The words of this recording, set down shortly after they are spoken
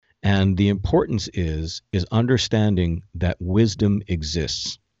And the importance is understanding that wisdom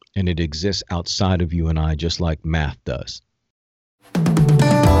exists, and it exists outside of you and I, just like math does.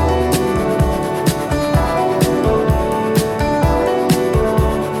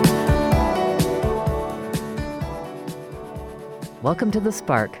 Welcome to The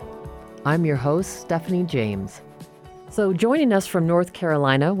Spark. I'm your host, Stephanie James. So joining us from North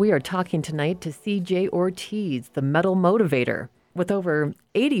Carolina, we are talking tonight to CJ Ortiz, the Metal Motivator. With over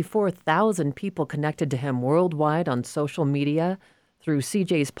 84,000 people connected to him worldwide on social media through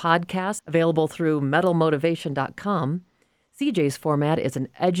CJ's podcast, available through metalmotivation.com, CJ's format is an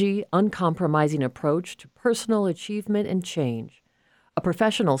edgy, uncompromising approach to personal achievement and change. A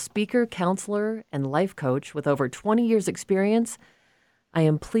professional speaker, counselor, and life coach with over 20 years' experience, I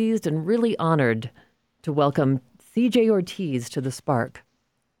am pleased and really honored to welcome CJ Ortiz to The Spark.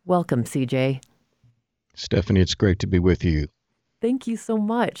 Welcome, CJ. Stephanie, it's great to be with you. Thank you so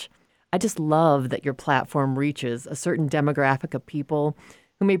much. I just love that your platform reaches a certain demographic of people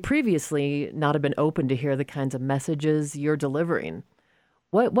who may previously not have been open to hear the kinds of messages you're delivering.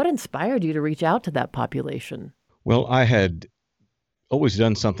 What inspired you to reach out to that population? Well, I had always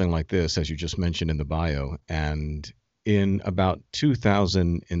done something like this, as you just mentioned in the bio, and in about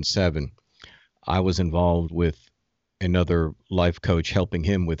 2007, I was involved with another life coach helping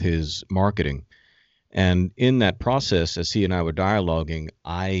him with his marketing. And in that process, as he and I were dialoguing,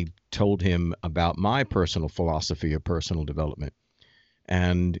 I told him about my personal philosophy of personal development.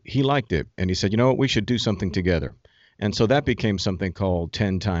 And he liked it. And he said, you know what, we should do something together. And so that became something called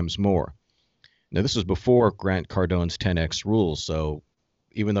 10 times more. Now, this was before Grant Cardone's 10X rules. So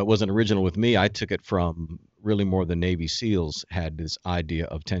even though it wasn't original with me, I took it from really more the Navy SEALs had this idea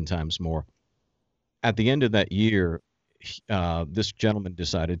of 10 times more. At the end of that year, this gentleman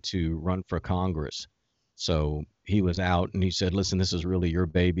decided to run for Congress. So he was out and he said, listen, this is really your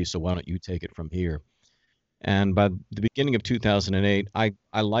baby, so why don't you take it from here? And by the beginning of 2008,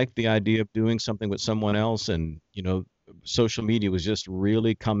 I liked the idea of doing something with someone else. And, social media was just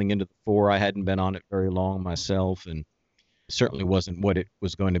really coming into the fore. I hadn't been on it very long myself, and certainly wasn't what it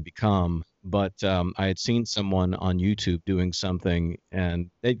was going to become. But I had seen someone on YouTube doing something,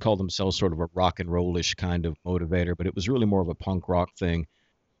 and they'd call themselves sort of a rock and rollish kind of motivator, but it was really more of a punk rock thing.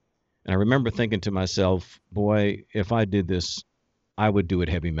 And I remember thinking to myself, boy, if I did this, I would do it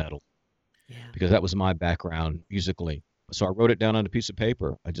heavy metal, because that was my background musically. So I wrote it down on a piece of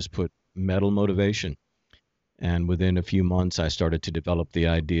paper. I just put metal motivation. And within a few months, I started to develop the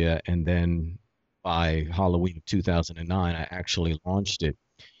idea. And then by Halloween of 2009, I actually launched it.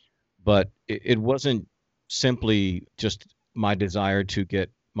 But it wasn't simply just my desire to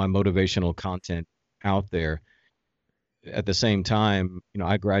get my motivational content out there. At the same time,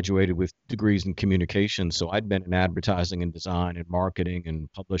 I graduated with degrees in communication. So I'd been in advertising and design and marketing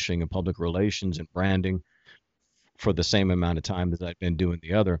and publishing and public relations and branding for the same amount of time as I'd been doing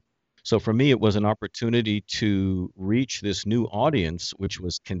the other. So for me, it was an opportunity to reach this new audience, which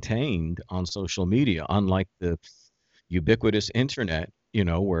was contained on social media, unlike the ubiquitous internet,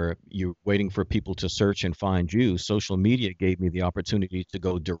 where you're waiting for people to search and find you. Social media gave me the opportunity to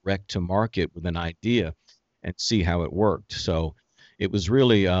go direct to market with an idea and see how it worked. So it was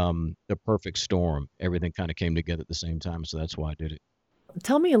really the perfect storm. Everything kind of came together at the same time. So that's why I did it.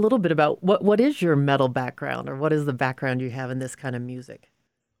 Tell me a little bit about what is your metal background, or what is the background you have in this kind of music?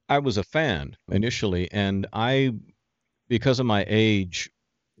 I was a fan initially, and because of my age,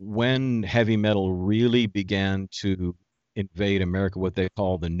 when heavy metal really began to invade America, what they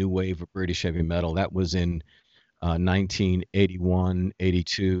call the new wave of British heavy metal, that was in 1981,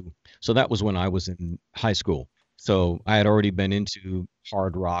 82. So that was when I was in high school. So I had already been into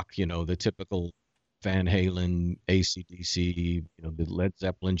hard rock, the typical Van Halen, AC/DC, the Led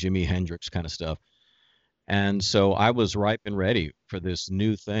Zeppelin, Jimi Hendrix kind of stuff. And so I was ripe and ready for this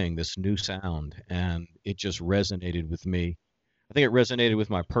new thing, this new sound, and it just resonated with me. I think it resonated with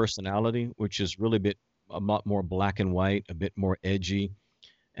my personality, which is really a lot more black and white, a bit more edgy.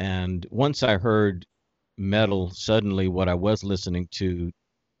 And once I heard metal, suddenly what I was listening to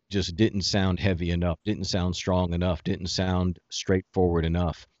just didn't sound heavy enough, didn't sound strong enough, didn't sound straightforward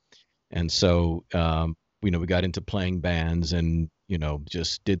enough. And so, we got into playing bands and,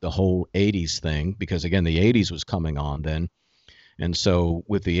 just did the whole 80s thing, because again, the 80s was coming on then. And so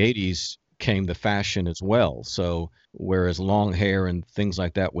with the 80s came the fashion as well. So whereas long hair and things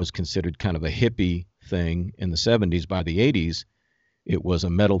like that was considered kind of a hippie thing in the 70s, by the 80s, it was a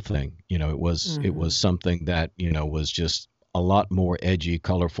metal thing. It was something that, was just a lot more edgy,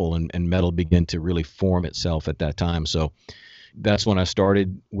 colorful, and metal began to really form itself at that time. So that's when I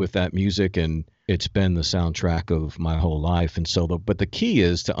started with that music, and It's been the soundtrack of my whole life. And so, but the key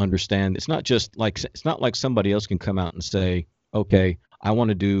is to understand it's not like somebody else can come out and say, okay, I want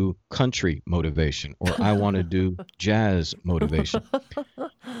to do country motivation or I want to do jazz motivation.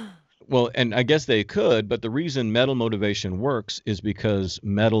 Well, and I guess they could, but the reason metal motivation works is because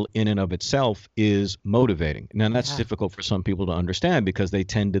metal in and of itself is motivating. Now, that's Yeah. difficult for some people to understand because they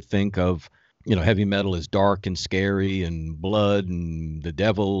tend to think of, heavy metal as dark and scary and blood and the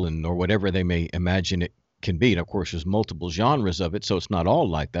devil and or whatever they may imagine it can be. And of course, there's multiple genres of it, so it's not all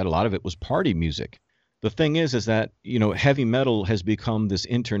like that. A lot of it was party music. The thing is that, heavy metal has become this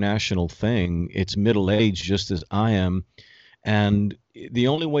international thing. It's middle aged just as I am. And the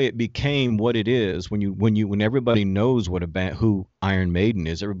only way it became what it is when everybody knows what a band who Iron Maiden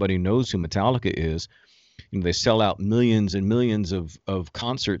is, everybody knows who Metallica is. They sell out millions and millions of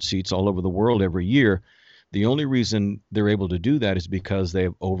concert seats all over the world every year. The only reason they're able to do that is because they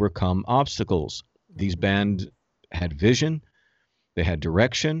have overcome obstacles. These bands had vision, they had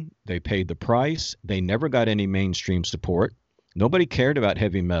direction, they paid the price, they never got any mainstream support. Nobody cared about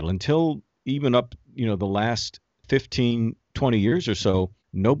heavy metal until even up, the last 15, 20 years or so.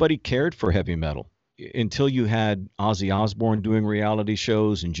 Nobody cared for heavy metal until you had Ozzy Osbourne doing reality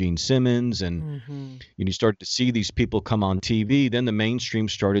shows and Gene Simmons and you started to see these people come on TV. Then the mainstream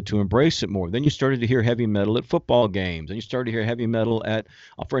started to embrace it more. Then you started to hear heavy metal at football games and you started to hear heavy metal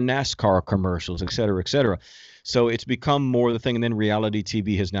for NASCAR commercials, et cetera, et cetera. So it's become more the thing. And then reality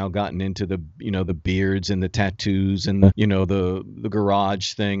TV has now gotten into the beards and the tattoos and the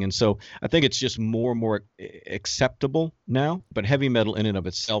garage thing. And so I think it's just more and more acceptable now. But heavy metal in and of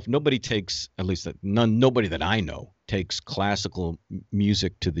itself, nobody takes, at least nobody that I know takes classical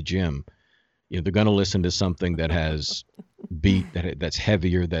music to the gym. They're going to listen to something that has beat, that's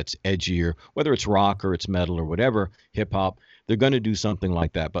heavier, that's edgier, whether it's rock or it's metal or whatever, hip hop. They're going to do something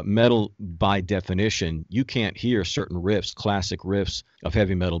like that. But metal, by definition, you can't hear certain riffs, classic riffs of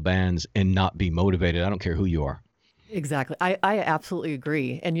heavy metal bands and not be motivated. I don't care who you are. Exactly. I absolutely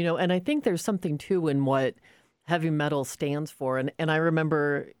agree. And, and I think there's something too in what heavy metal stands for. And I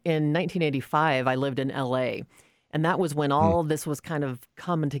remember in 1985, I lived in LA, and that was when all of this was kind of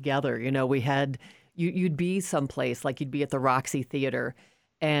coming together. We had, you'd be someplace, like you'd be at the Roxy Theater,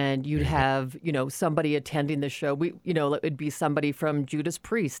 and you'd have, somebody attending the show. It'd be somebody from Judas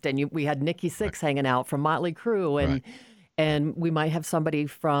Priest, and we had Nikki Sixx hanging out from Motley Crue, and we might have somebody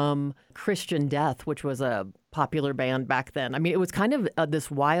from Christian Death, which was a popular band back then. I mean, it was kind of this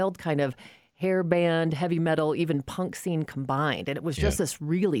wild kind of hair band, heavy metal, even punk scene combined, and it was just this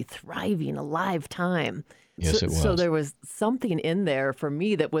really thriving, alive time. Yes, it was. So there was something in there for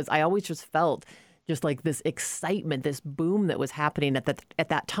me that was, I always just felt just like this excitement, this boom that was happening at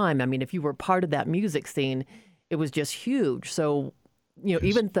that time. I mean, if you were part of that music scene, it was just huge. So,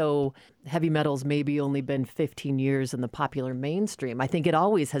 even though heavy metal's maybe only been 15 years in the popular mainstream, I think it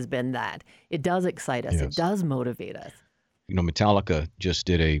always has been that. It does excite us. Yes. It does motivate us. Metallica just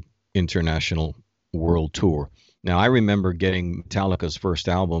did a international world tour. Now, I remember getting Metallica's first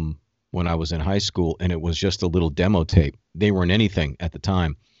album when I was in high school, and it was just a little demo tape. They weren't anything at the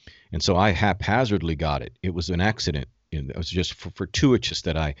time. And so I haphazardly got it. It was an accident. It was just fortuitous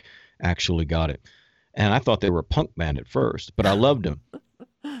that I actually got it. And I thought they were a punk band at first, but I loved them.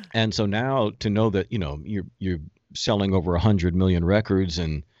 And so now to know that, you're selling over 100 million records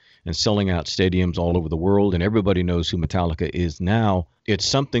and selling out stadiums all over the world, and everybody knows who Metallica is now, it's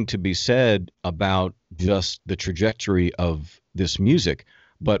something to be said about just the trajectory of this music.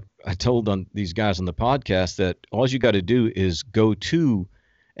 But I told these guys on the podcast that all you got to do is go to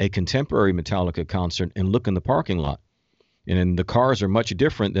a contemporary Metallica concert and look in the parking lot. And the cars are much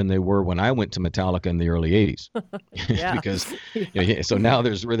different than they were when I went to Metallica in the early 80s. Because so now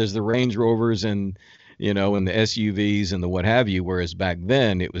there's the Range Rovers and and the SUVs and the what have you, whereas back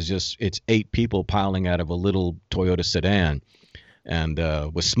then it's 8 people piling out of a little Toyota sedan and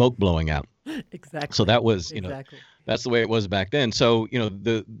with smoke blowing out. Exactly. So that was that's the way it was back then. So,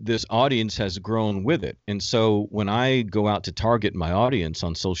 this audience has grown with it. And so when I go out to target my audience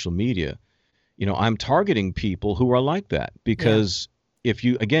on social media, I'm targeting people who are like that because if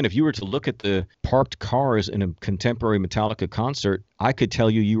you were to look at the parked cars in a contemporary Metallica concert, I could tell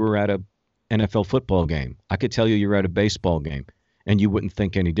you were at a NFL football game. I could tell you were at a baseball game and you wouldn't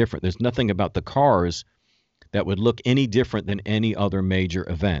think any different. There's nothing about the cars that would look any different than any other major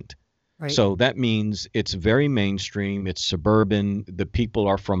event. Right. So that means it's very mainstream, it's suburban, the people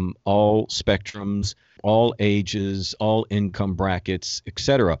are from all spectrums, all ages, all income brackets,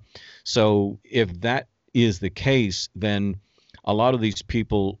 etc. So if that is the case, then a lot of these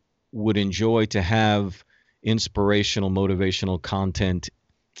people would enjoy to have inspirational, motivational content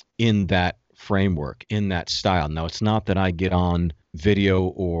in that framework, in that style. Now, it's not that I get on video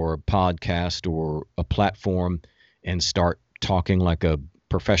or podcast or a platform and start talking like a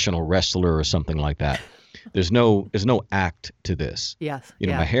professional wrestler or something like that. There's no act to this. Yes. My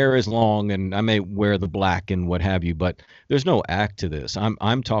Yeah. hair is long and I may wear the black and what have you, but there's no act to this.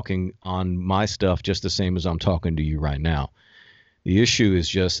 I'm talking on my stuff just the same as I'm talking to you right now. The issue is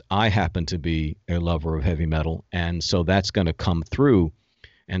just I happen to be a lover of heavy metal, and so that's going to come through.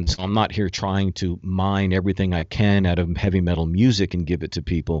 And so I'm not here trying to mine everything I can out of heavy metal music and give it to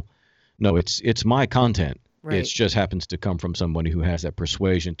people. No, it's my content. It Right. just happens to come from somebody who has that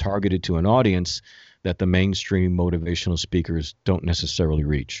persuasion targeted to an audience that the mainstream motivational speakers don't necessarily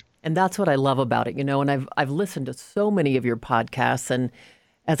reach. And that's what I love about it, and I've listened to so many of your podcasts, and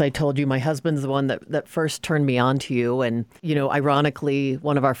as I told you, my husband's the one that first turned me on to you. And, ironically,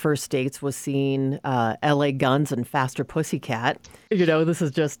 one of our first dates was seeing LA Guns and Faster Pussycat. This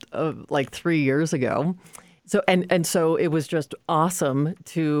is just like 3 years ago. So and so it was just awesome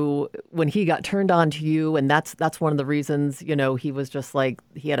to when he got turned on to you. And that's one of the reasons, he was just like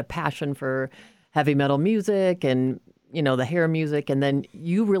he had a passion for heavy metal music and the hair music, and then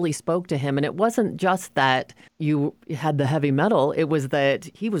you really spoke to him. And it wasn't just that you had the heavy metal, it was that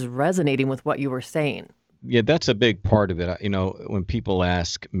he was resonating with what you were saying. Yeah, that's a big part of it. When people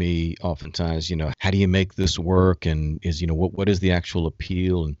ask me oftentimes, how do you make this work? And what is the actual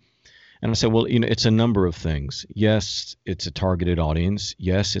appeal? And I say, well, it's a number of things. Yes, it's a targeted audience.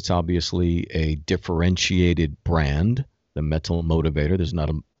 Yes, it's obviously a differentiated brand, the Metal Motivator. There's not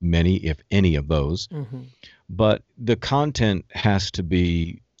many, if any, of those. Mm-hmm. But the content has to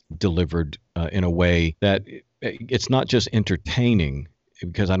be delivered in a way that it's not just entertaining,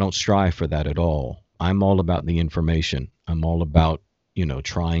 because I don't strive for that at all. I'm all about the information. I'm all about,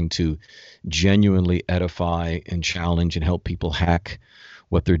 trying to genuinely edify and challenge and help people hack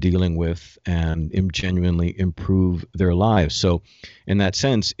what they're dealing with and genuinely improve their lives. So in that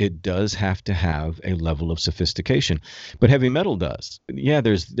sense, it does have to have a level of sophistication, but heavy metal does. Yeah,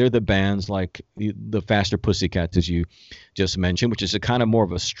 there are the bands like the Faster Pussycats, as you just mentioned, which is a kind of more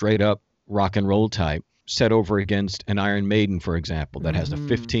of a straight up rock and roll type, set over against an Iron Maiden, for example, that has a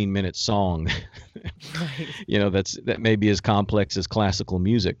 15-minute song, Right. that may be as complex as classical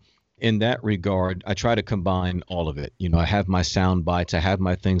music. In that regard, I try to combine all of it. I have my sound bites, I have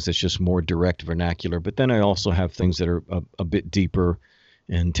my things that's just more direct vernacular, but then I also have things that are a bit deeper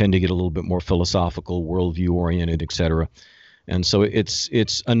and tend to get a little bit more philosophical, worldview oriented, etc. And so it's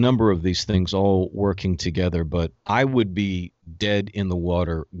a number of these things all working together, but I would be dead in the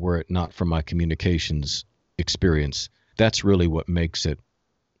water were it not for my communications experience. That's really what makes it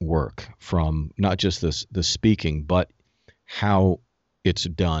work, from not just the speaking, but how it's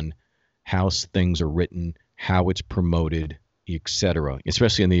done, how things are written, how it's promoted, etc.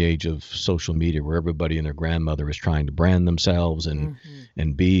 Especially in the age of social media, where everybody and their grandmother is trying to brand themselves and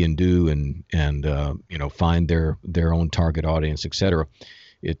be and do and find their own target audience, etc.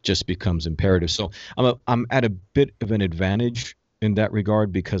 It just becomes imperative. So I'm at a bit of an advantage in that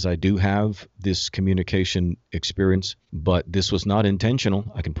regard because I do have this communication experience, but this was not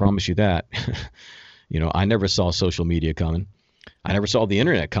intentional. I can promise you that. I never saw social media coming. I never saw the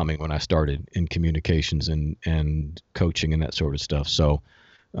internet coming when I started in communications and coaching and that sort of stuff. So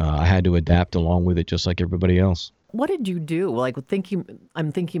I had to adapt along with it, just like everybody else. What did you do? Like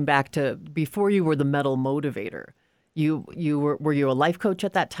I'm thinking back to before you were the Metal Motivator. Were you a life coach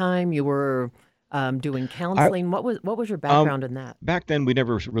at that time? You were doing I counseling. What was your background in that? Back then, we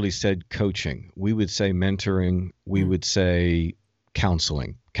never really said coaching. We would say mentoring. We would say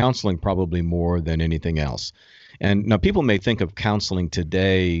counseling. Counseling probably more than anything else. And now people may think of counseling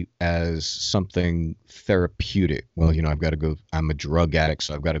today as something therapeutic. Well, I've got to go, I'm a drug addict,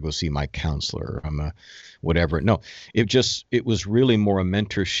 so I've got to go see my counselor. I'm a whatever. No, it was really more a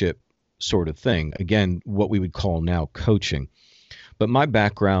mentorship sort of thing. Again, what we would call now coaching. But my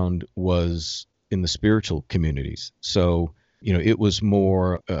background was in the spiritual communities. So, it was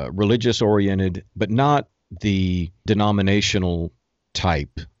more religious oriented, but not the denominational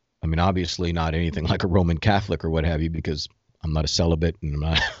type. I mean, obviously not anything like a Roman Catholic or what have you, because I'm not a celibate and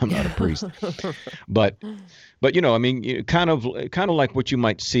I'm not a priest. But I mean, kind of like what you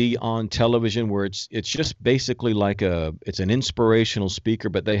might see on television, where it's just basically like it's an inspirational speaker,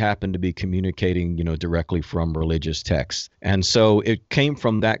 but they happen to be communicating, directly from religious texts. And so it came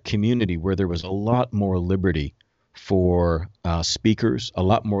from that community where there was a lot more liberty for speakers, a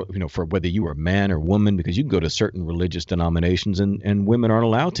lot more, for whether you were a man or woman, because you can go to certain religious denominations and women aren't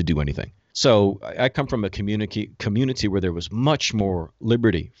allowed to do anything. So I come from a community where there was much more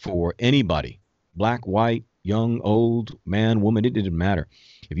liberty for anybody, black, white, young, old, man, woman, it didn't matter.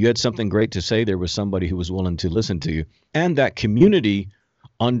 If you had something great to say, there was somebody who was willing to listen to you. And that community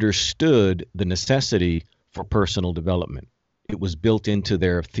understood the necessity for personal development. It was built into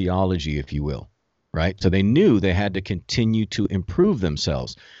their theology, if you will, right? So they knew they had to continue to improve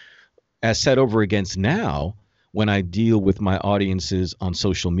themselves. As set over against now, when I deal with my audiences on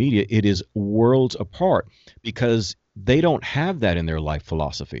social media, it is worlds apart because they don't have that in their life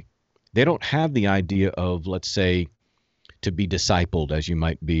philosophy. They don't have the idea of, let's say, to be discipled as you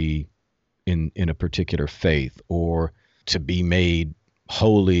might be in a particular faith, or to be made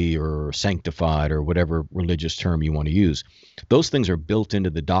holy or sanctified or whatever religious term you want to use. Those things are built into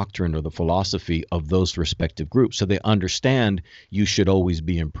the doctrine or the philosophy of those respective groups. So they understand you should always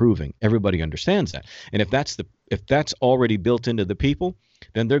be improving. Everybody understands that. And if that's already built into the people,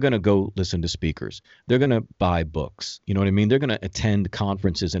 then they're going to go listen to speakers. They're going to buy books. You know what I mean? They're going to attend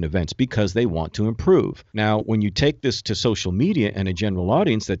conferences and events because they want to improve. Now, when you take this to social media and a general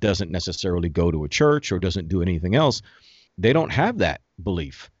audience that doesn't necessarily go to a church or doesn't do anything else, they don't have that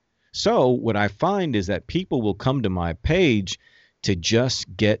belief. So what I find is that people will come to my page to just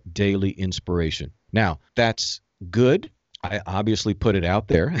get daily inspiration. Now, that's good. I obviously put it out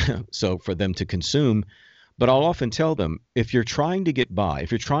there so for them to consume. But I'll often tell them, if you're trying to get by,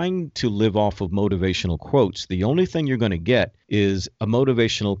 if you're trying to live off of motivational quotes, the only thing you're going to get is a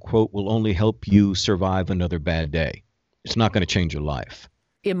motivational quote will only help you survive another bad day. It's not going to change your life.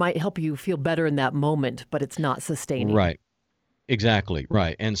 It might help you feel better in that moment, but it's not sustaining. Right. Exactly.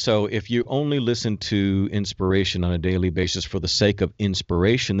 Right. And so if you only listen to inspiration on a daily basis for the sake of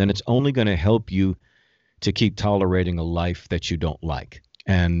inspiration, then it's only going to help you to keep tolerating a life that you don't like.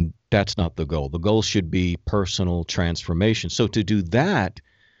 And that's not the goal. The goal should be personal transformation. So to do that,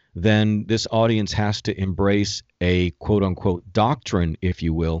 then this audience has to embrace a quote unquote doctrine, if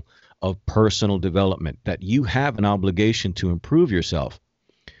you will, of personal development, that you have an obligation to improve yourself.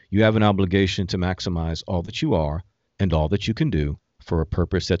 You have an obligation to maximize all that you are and all that you can do for a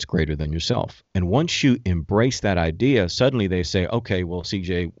purpose that's greater than yourself. And once you embrace that idea, suddenly they say, okay, well,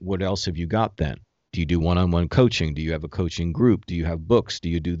 CJ, what else have you got then? Do you do one-on-one coaching? Do you have a coaching group? Do you have books? Do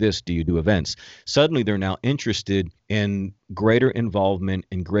you do this? Do you do events? Suddenly they're now interested in greater involvement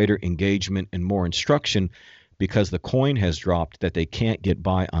and greater engagement and more instruction because the coin has dropped that they can't get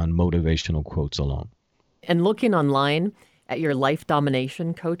by on motivational quotes alone. And looking online at your life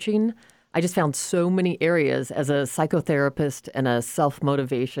domination coaching, I just found so many areas as a psychotherapist and a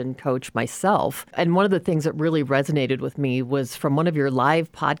self-motivation coach myself. And one of the things that really resonated with me was from one of your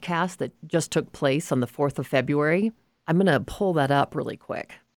live podcasts that just took place on the 4th of February. I'm going to pull that up really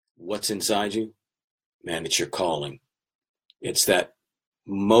quick. What's inside you? Man, it's your calling. It's that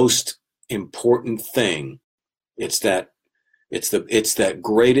most important thing. It's that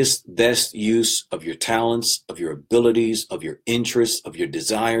greatest, best use of your talents, of your abilities, of your interests, of your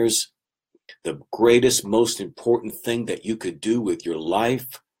desires. The greatest, most important thing that you could do with your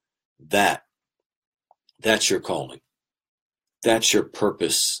life, that's your calling. That's your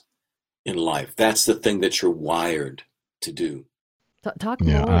purpose in life. That's the thing that you're wired to do. Talk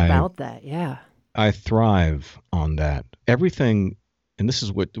more about that. Yeah. I thrive on that. Everything, and this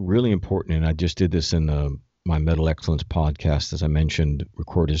is what really important, and I just did this in my Metal Excellence podcast, as I mentioned,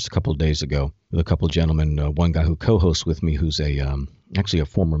 recorded just a couple of days ago with a couple of gentlemen, one guy who co-hosts with me who's actually a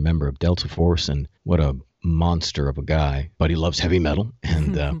former member of Delta Force, and what a monster of a guy, but he loves heavy metal,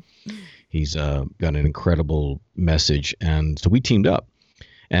 and he's got an incredible message. And so we teamed up,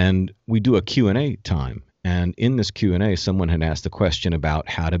 and we do a Q&A time. And in this Q&A, someone had asked a question about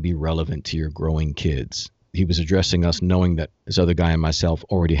how to be relevant to your growing kids. He was addressing us knowing that this other guy and myself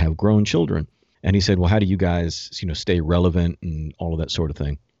already have grown children. And he said, well, how do you guys, stay relevant and all of that sort of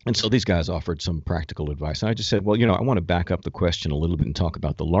thing? And so these guys offered some practical advice. And I just said, well, I want to back up the question a little bit and talk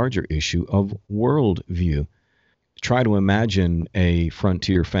about the larger issue of worldview. Try to imagine a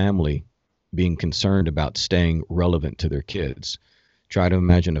frontier family being concerned about staying relevant to their kids. Try to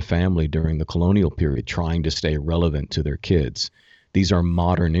imagine a family during the colonial period trying to stay relevant to their kids. These are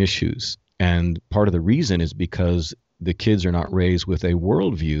modern issues. And part of the reason is because the kids are not raised with a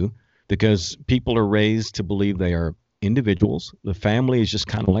worldview, because people are raised to believe they are individuals. The family is just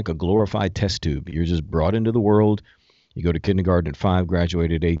kind of like a glorified test tube. You're just brought into the world. You go to kindergarten at 5,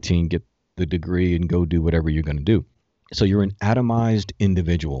 graduate at 18, get the degree, and go do whatever you're going to do. So you're an atomized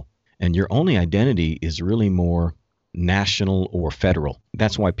individual, and your only identity is really more national or federal.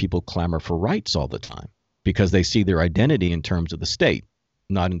 That's why people clamor for rights all the time, because they see their identity in terms of the state,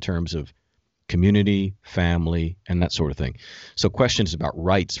 not in terms of community, family, and that sort of thing. So questions about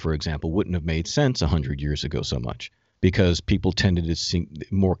rights, for example, wouldn't have made sense 100 years ago so much. because people tended to seem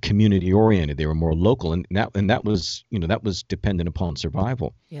more community oriented. They were more local, and that was, that was dependent upon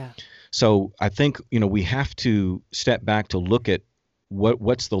survival. Yeah. So I think, we have to step back to look at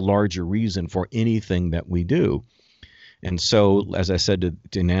what's the larger reason for anything that we do. And so, as I said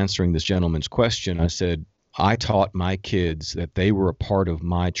in answering this gentleman's question, I said, I taught my kids that they were a part of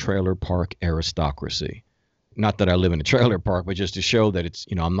my trailer park aristocracy. Not that I live in a trailer park, but just to show that it's,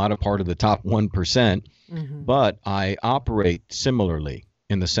 I'm not a part of the top 1%, but I operate similarly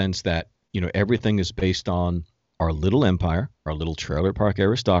in the sense that, everything is based on our little empire, our little trailer park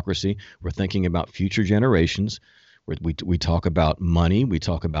aristocracy. We're thinking about future generations. We talk about money. We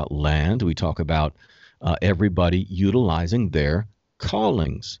talk about land. We talk about everybody utilizing their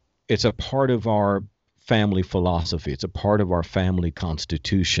callings. It's a part of our family philosophy. It's a part of our family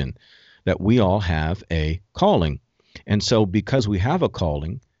constitution that we all have a calling. And so because we have a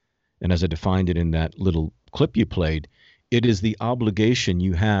calling, and as I defined it in that little clip you played, it is the obligation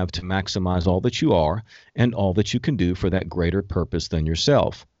you have to maximize all that you are and all that you can do for that greater purpose than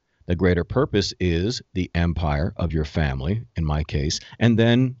yourself. The greater purpose is the empire of your family, in my case, and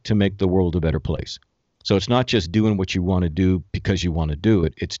then to make the world a better place. So it's not just doing what you want to do because you want to do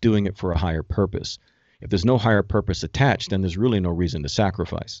it. It's doing it for a higher purpose. If there's no higher purpose attached, then there's really no reason to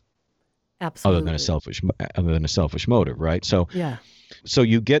sacrifice. Absolutely. Other than a selfish motive, right? So So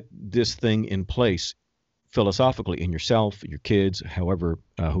you get this thing in place philosophically in yourself, your kids,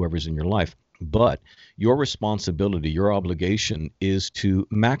 whoever's in your life. But your responsibility, your obligation is to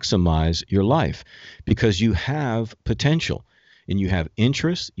maximize your life because you have potential and you have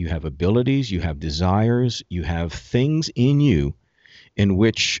interests, you have abilities, you have desires, you have things in you in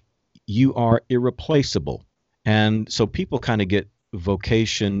which you are irreplaceable. And so people kind of get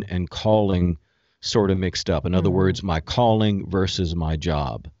vocation and calling sort of mixed up. In other words, my calling versus my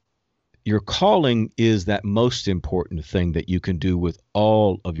job. Your calling is that most important thing that you can do with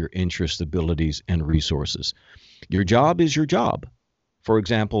all of your interests, abilities, and resources. Your job is your job. For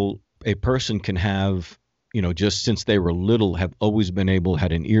example, a person can have, just since they were little, have always been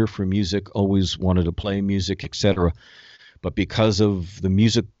had an ear for music, always wanted to play music, etc. But because of the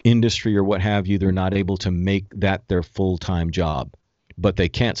music industry or what have you, they're not able to make that their full-time job. But they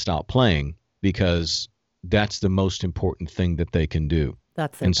can't stop playing because that's the most important thing that they can do.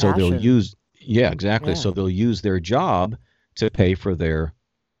 That's their and so passion. they'll use, exactly. Yeah. So they'll use their job to pay for their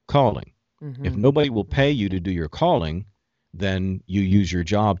calling. If nobody will pay you to do your calling, then you use your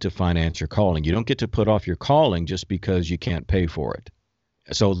job to finance your calling. You don't get to put off your calling just because you can't pay for it.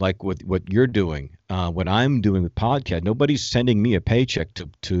 So like what you're doing, what I'm doing with podcast, nobody's sending me a paycheck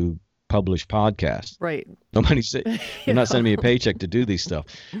to publish podcasts. Right. Nobody's they're not sending me a paycheck to do these stuff.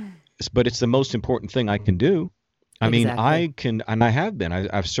 But it's the most important thing I can do. I mean, I can, and I have been.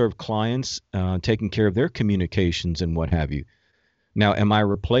 I've served clients, taking care of their communications and what have you. Now, am I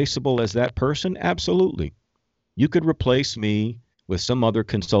replaceable as that person? Absolutely. You could replace me with some other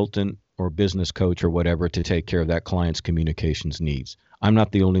consultant or business coach or whatever to take care of that client's communications needs. I'm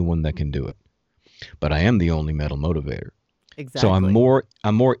not the only one that can do it, but I am the only Metal Motivator. Exactly. So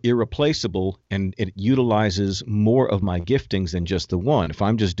I'm more irreplaceable, and it utilizes more of my giftings than just the one. If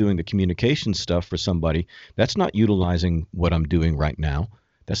I'm just doing the communication stuff for somebody, that's not utilizing what I'm doing right now.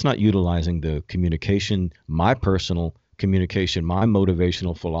 That's not utilizing the communication, my personal communication, my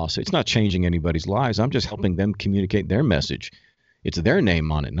motivational philosophy. It's not changing anybody's lives. I'm just helping them communicate their message. It's their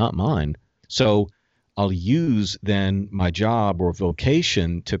name on it, not mine. So I'll use then my job or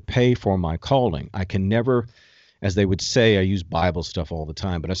vocation to pay for my calling. I can never, as they would say, I use Bible stuff all the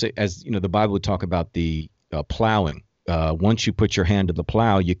time, but I say, as the Bible would talk about the plowing. Once you put your hand to the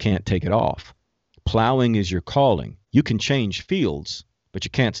plow, you can't take it off. Plowing is your calling. You can change fields, but you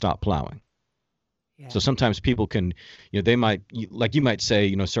can't stop plowing. Yeah. So sometimes people can, they might, like you might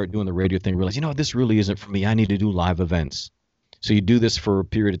say, start doing the radio thing, realize, this really isn't for me. I need to do live events. So you do this for a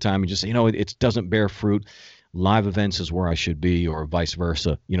period of time and just say, it doesn't bear fruit. Live events is where I should be, or vice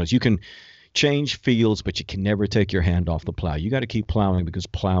versa. You can change fields, but you can never take your hand off the plow. You got to keep plowing because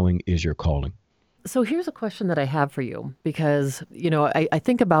plowing is your calling. So here's a question that I have for you, because, I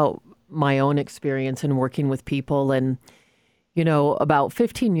think about my own experience in working with people. And, about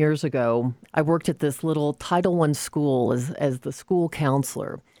 15 years ago, I worked at this little Title I school as the school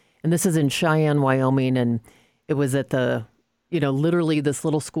counselor. And this is in Cheyenne, Wyoming. And it was at the, literally this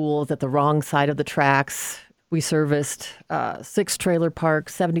little school is at the wrong side of the tracks. We serviced 6 trailer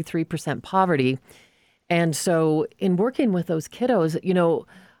parks, 73% poverty. And so in working with those kiddos,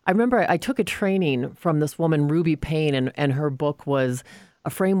 I remember I took a training from this woman, Ruby Payne, and her book was A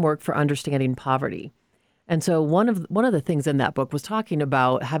Framework for Understanding Poverty. And so one of the things in that book was talking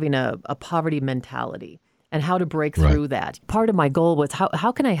about having a poverty mentality. and how to break Right. through that. Part of my goal was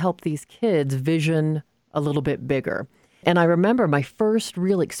how can I help these kids vision a little bit bigger? And I remember my first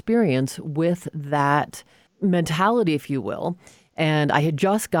real experience with that mentality, if you will. And I had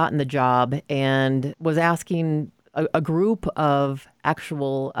just gotten the job and was asking a group of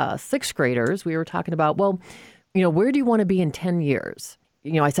actual sixth graders. We were talking about, well, where do you want to be in 10 years?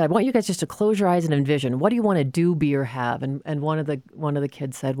 I said, I want you guys just to close your eyes and envision. What do you want to do, be, or have? And one of the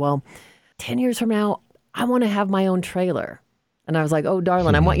kids said, well, 10 years from now, I want to have my own trailer. And I was like, oh,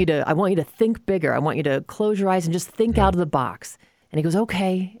 darling, I want you to think bigger. I want you to close your eyes and just think out of the box. And he goes,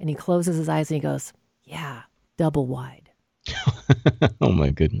 okay. And he closes his eyes and he goes, yeah, double wide. Oh, my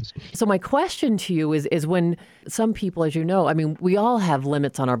goodness. So my question to you is when some people, as you know, I mean, we all have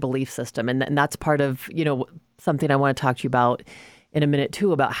limits on our belief system. And that's part of, something I want to talk to you about in a minute,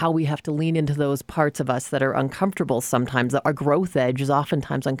 too, about how we have to lean into those parts of us that are uncomfortable sometimes. Our growth edge is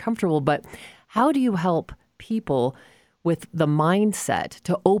oftentimes uncomfortable. But how do you help people with the mindset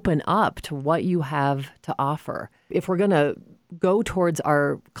to open up to what you have to offer? If we're going to go towards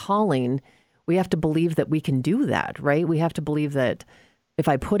our calling, we have to believe that we can do that, right? We have to believe that if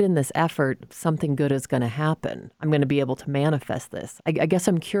I put in this effort, something good is going to happen. I'm going to be able to manifest this. I guess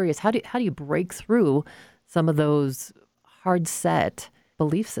I'm curious, how do you break through some of those hard set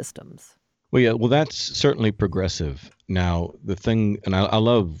belief systems? Well, yeah, well, that's certainly progressive. Now, the thing, and I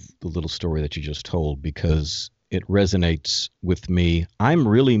love the little story that you just told because it resonates with me. I'm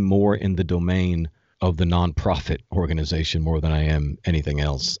really more in the domain of the nonprofit organization more than I am anything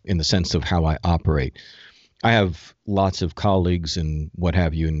else in the sense of how I operate. I have lots of colleagues and what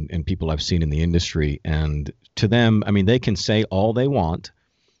have you, and people I've seen in the industry. And to them, I mean, they can say all they want,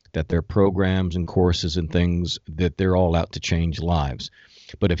 that their programs and courses and things, that they're all out to change lives.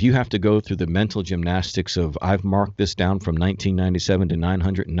 But if you have to go through the mental gymnastics of, I've marked this down from 1997 to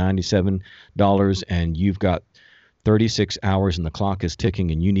 $997, and you've got 36 hours and the clock is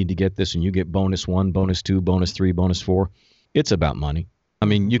ticking and you need to get this and you get bonus 1, bonus 2, bonus 3, bonus 4, it's about money. I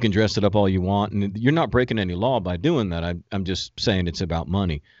mean, you can dress it up all you want, and you're not breaking any law by doing that. I'm just saying it's about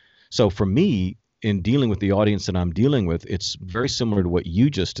money. So for me, in dealing with the audience that I'm dealing with, it's very similar to what you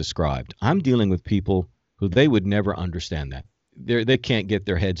just described. I'm dealing with people who they would never understand that. They can't get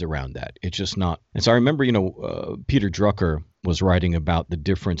their heads around that. It's just not. And so I remember, Peter Drucker was writing about the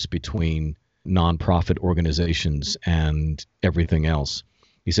difference between nonprofit organizations and everything else.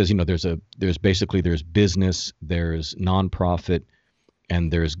 He says, there's business, there's nonprofit,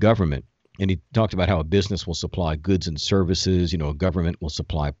 and there's government. And he talked about how a business will supply goods and services, a government will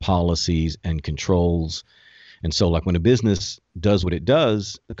supply policies and controls. And so like when a business does what it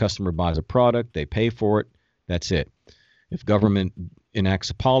does, the customer buys a product, they pay for it, that's it. If government enacts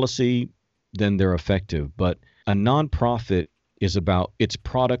a policy, then they're effective. But a nonprofit is about its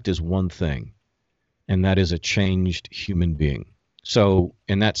product is one thing, and that is a changed human being. So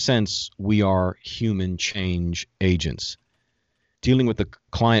in that sense, we are human change agents. Dealing with the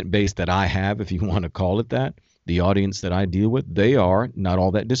client base that I have, if you want to call it that, the audience that I deal with, they are not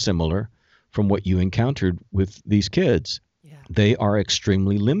all that dissimilar from what you encountered with these kids. Yeah. They are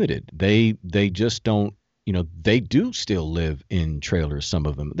extremely limited. They just don't, they do still live in trailers, some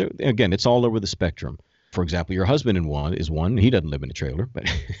of them. Again, it's all over the spectrum. For example, your husband is one. He doesn't live in a trailer,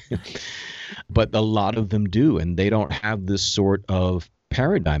 but a lot of them do, and they don't have this sort of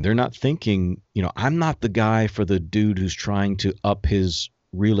paradigm. They're not thinking, I'm not the guy for the dude who's trying to up his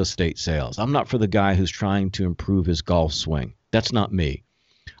real estate sales. I'm not for the guy who's trying to improve his golf swing. That's not me.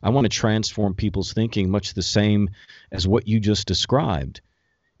 I want to transform people's thinking much the same as what you just described,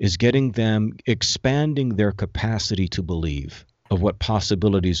 is getting them, expanding their capacity to believe of what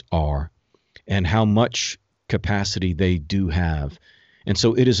possibilities are and how much capacity they do have. And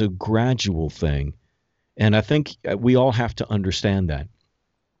so it is a gradual thing. And I think we all have to understand that.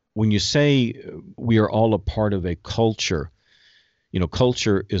 When you say we are all a part of a culture,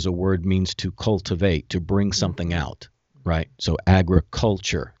 culture is a word means to cultivate, to bring something out, right? So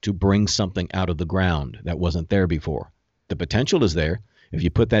agriculture, to bring something out of the ground that wasn't there before. The potential is there. If you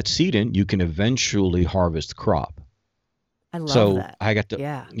put that seed in, you can eventually harvest crop. I love that. I got to,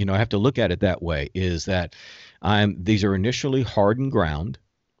 I have to look at it that way, is that these are initially hardened ground,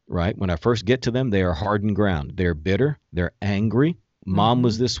 right? When I first get to them, they are hardened ground. They're bitter. They're angry. Mom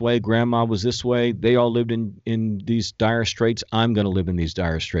was this way. Grandma was this way. They all lived in these dire straits. I'm going to live in these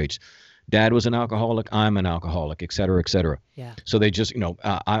dire straits. Dad was an alcoholic. I'm an alcoholic, et cetera, et cetera. Yeah. So they just,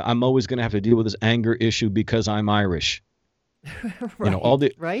 I'm always going to have to deal with this anger issue because I'm Irish.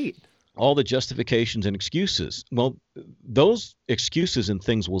 Right. All the justifications and excuses. Well, those excuses and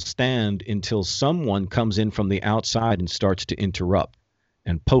things will stand until someone comes in from the outside and starts to interrupt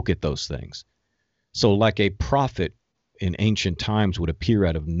and poke at those things. So like a prophet in ancient times would appear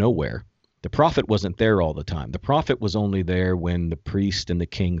out of nowhere. The prophet wasn't there all the time. The prophet was only there when the priest and the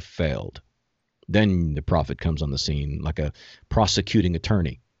king failed. Then the prophet comes on the scene like a prosecuting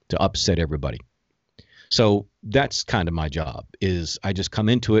attorney to upset everybody. So that's kind of my job, is I just come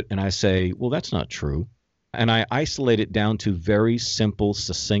into it and I say, well, that's not true. And I isolate it down to very simple,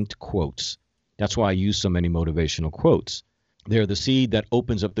 succinct quotes. That's why I use so many motivational quotes. They're the seed that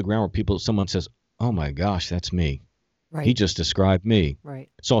opens up the ground where someone says, oh my gosh, that's me. Right. He just described me. Right.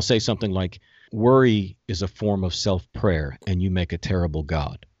 So I'll say something like, worry is a form of self-prayer and you make a terrible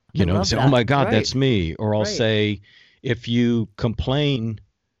God. You know, say, oh my God, Right. that's me. Or I'll Right. say, if you complain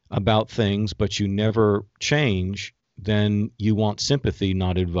about things but you never change, then you want sympathy,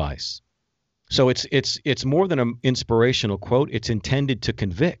 not advice. So it's more than an inspirational quote. It's intended to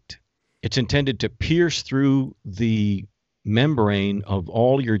convict. It's intended to pierce through the membrane of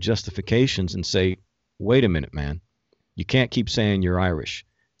all your justifications and say, wait a minute, man. You can't keep saying you're Irish.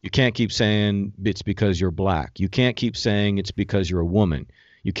 You can't keep saying it's because you're black. You can't keep saying it's because you're a woman.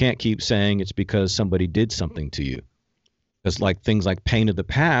 You can't keep saying it's because somebody did something to you. Because like things like pain of the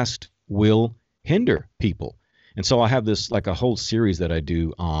past will hinder people. And so I have this like a whole series that I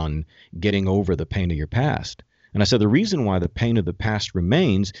do on getting over the pain of your past. And I said the reason why the pain of the past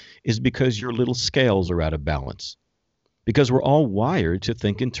remains is because your little scales are out of balance. Because we're all wired to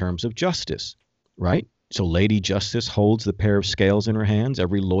think in terms of justice, right? So Lady Justice holds the pair of scales in her hands.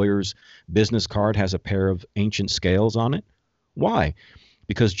 Every lawyer's business card has a pair of ancient scales on it. Why?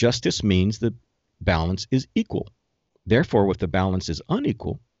 Because justice means the balance is equal. Therefore, if the balance is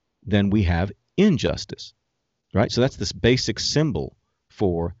unequal, then we have injustice, right? So that's this basic symbol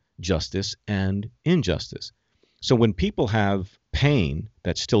for justice and injustice. So when people have pain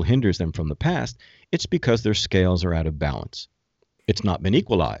that still hinders them from the past, it's because their scales are out of balance. It's not been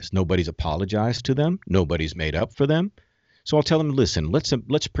equalized. Nobody's apologized to them. Nobody's made up for them. So I'll tell them, listen,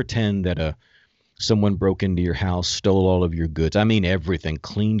 let's pretend that someone broke into your house, stole all of your goods. I mean everything,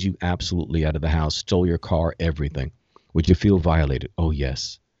 cleaned you absolutely out of the house, stole your car, everything. Would you feel violated? Oh,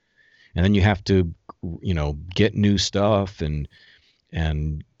 yes. And then you have to, get new stuff and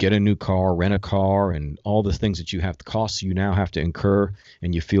get a new car, rent a car, and all the things that costs you now have to incur,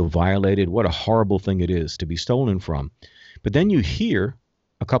 and you feel violated. What a horrible thing it is to be stolen from. But then you hear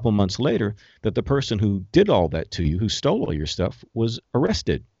a couple months later that the person who did all that to you, who stole all your stuff, was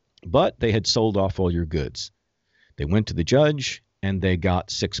arrested, but they had sold off all your goods. They went to the judge and they got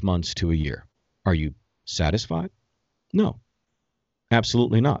 6 months to a year. Are you satisfied? No,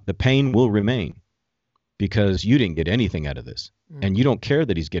 absolutely not. The pain will remain because you didn't get anything out of this. And you don't care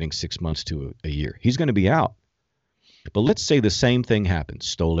that he's getting 6 months to a year. He's going to be out. But let's say the same thing happened,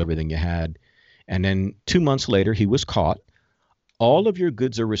 stole everything you had, and then 2 months later he was caught. All of your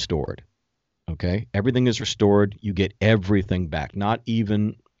goods are restored, okay? Everything is restored. You get everything back. Not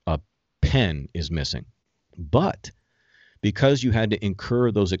even a pen is missing. But because you had to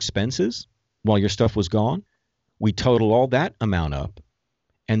incur those expenses while your stuff was gone, we total all that amount up,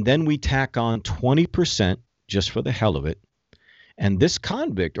 and then we tack on 20% just for the hell of it. And this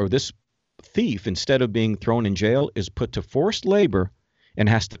convict or this thief, instead of being thrown in jail, is put to forced labor and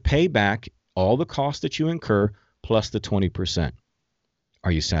has to pay back all the costs that you incur plus the 20%.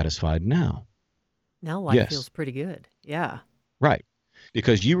 Are you satisfied now? Now life Yes. feels pretty good. Yeah. Right.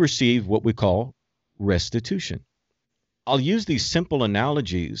 Because you receive what we call restitution. I'll use these simple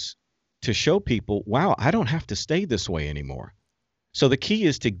analogies to show people, wow, I don't have to stay this way anymore. So the key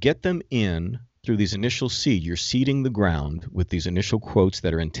is to get them in through these initial seed. You're seeding the ground with these initial quotes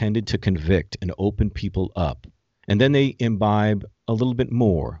that are intended to convict and open people up. And then they imbibe a little bit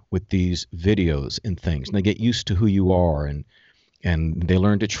more with these videos and things. And they get used to who you are, and they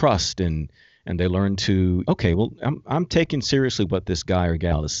learn to trust, and they learn to, okay, well, I'm taking seriously what this guy or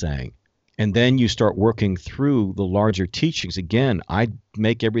gal is saying. And then you start working through the larger teachings. Again, I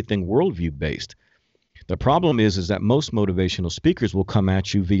make everything worldview based. The problem is that most motivational speakers will come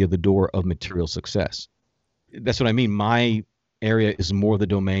at you via the door of material success. That's what I mean. My area is more the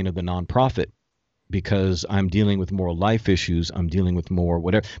domain of the nonprofit because I'm dealing with more life issues. I'm dealing with more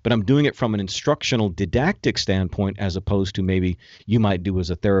whatever, but I'm doing it from an instructional didactic standpoint as opposed to maybe you might do as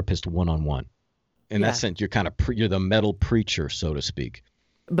a therapist one-on-one. In that sense, you're kind of you're the metal preacher, so to speak.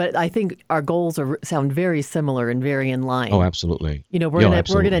 But I think our goals sound very similar and very in line. Oh, absolutely. We're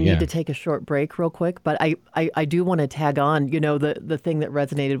gonna need to take a short break real quick, but I do want to tag on, the thing that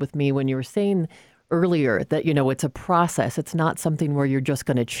resonated with me when you were saying earlier that, it's a process. It's not something where you're just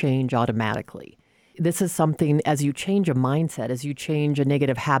going to change automatically. This is something as you change a mindset, as you change a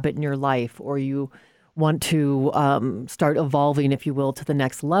negative habit in your life, or you want to start evolving, if you will, to the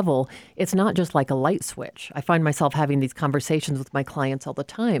next level, it's not just like a light switch. I find myself having these conversations with my clients all the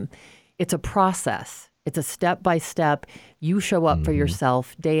time. It's a process. It's a step by step. You show up for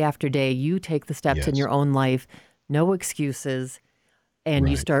yourself day after day. You take the steps in Yes. your own life, no excuses, and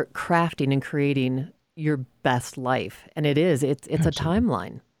you Right. start crafting and creating your best life. And it's a Absolutely.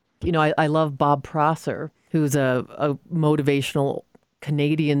 timeline. You know, I love Bob Prosser, who's a motivational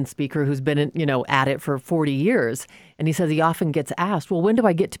Canadian speaker who's been, at it for 40 years. And he says he often gets asked, well, when do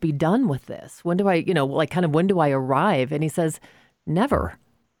I get to be done with this? When do I, when do I arrive? And he says, never.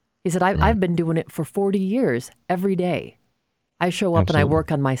 He said, I've been doing it for 40 years, every day. I show up and I Absolutely.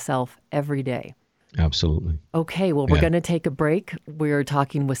 work on myself every day. Absolutely. Okay, well, we're Yeah. going to take a break. We're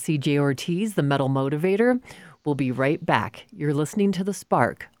talking with CJ Ortiz, the Metal Motivator. We'll be right back. You're listening to The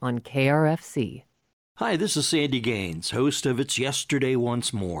Spark on KRFC. Hi, this is Sandy Gaines, host of It's Yesterday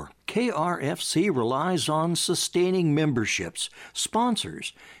Once More. KRFC relies on sustaining memberships,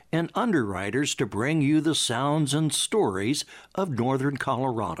 sponsors, and underwriters to bring you the sounds and stories of Northern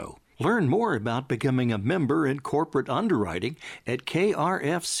Colorado. Learn more about becoming a member in corporate underwriting at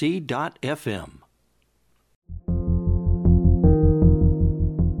krfc.fm.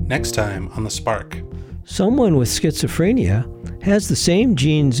 Next time on The Spark. Someone with schizophrenia has the same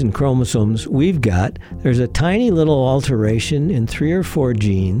genes and chromosomes we've got. There's a tiny little alteration in 3 or 4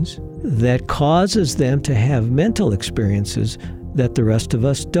 genes that causes them to have mental experiences that the rest of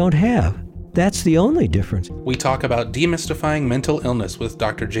us don't have. That's the only difference. We talk about demystifying mental illness with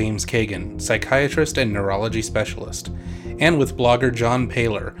Dr. James Kagan, psychiatrist and neurology specialist, and with blogger John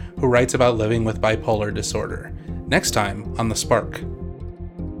Paler, who writes about living with bipolar disorder. Next time on The Spark.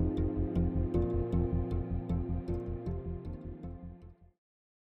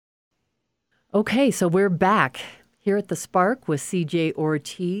 Okay, so we're back here at The Spark with CJ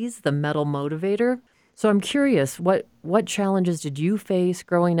Ortiz, the Metal Motivator. So I'm curious, what challenges did you face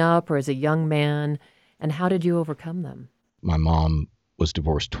growing up or as a young man, and how did you overcome them? My mom was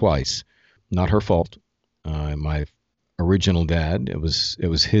divorced twice. Not her fault. My original dad, it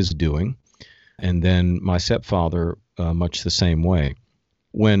was his doing. And then my stepfather, much the same way.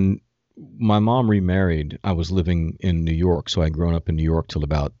 When my mom remarried, I was living in New York, so I'd grown up in New York till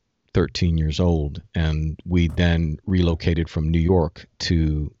about 13 years old, and we then relocated from New York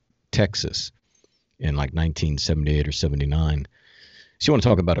to Texas in like 1978 or 79. So you want to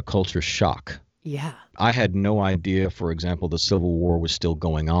talk about a culture shock. Yeah. I had no idea, for example, the Civil War was still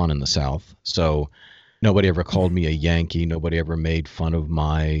going on in the South. So nobody ever called me a Yankee. Nobody ever made fun of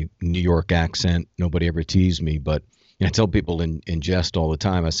my New York accent. Nobody ever teased me. But I tell people in jest all the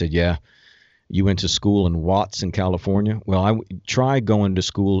time, I said, yeah, you went to school in Watts in California? Well, I tried going to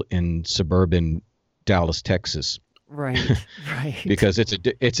school in suburban Dallas, Texas. Right, right. Because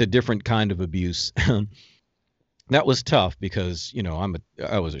it's a different kind of abuse. That was tough because,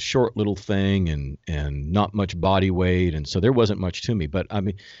 I was a short little thing and not much body weight. And so there wasn't much to me. But I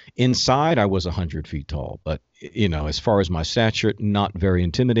mean, inside I was 100 feet tall. But, as far as my stature, not very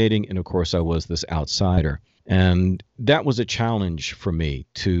intimidating. And of course, I was this outsider. And that was a challenge for me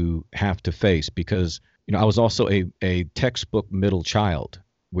to have to face because, I was also a textbook middle child,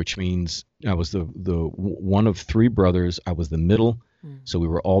 which means I was the one of 3 brothers. I was the middle. So we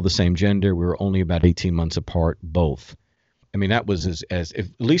were all the same gender. We were only about 18 months apart, both. I mean, that was as if,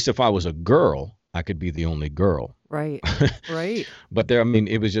 at least if I was a girl, I could be the only girl. Right, right. But there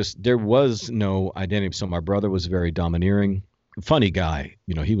was no identity. So my brother was very domineering, funny guy.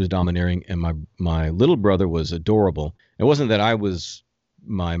 He was domineering, and my little brother was adorable. It wasn't that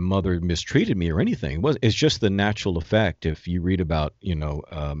my mother mistreated me or anything. It's just the natural effect. If you read about,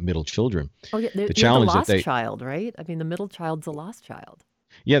 middle children, Oh, yeah, the you're challenge the lost that child, right? I mean, the middle child's a lost child.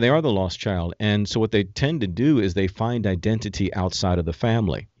 yeah, they are the lost child. And so what they tend to do is they find identity outside of the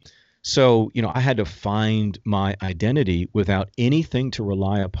family. So, I had to find my identity without anything to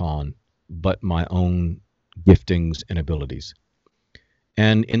rely upon but my own giftings and abilities.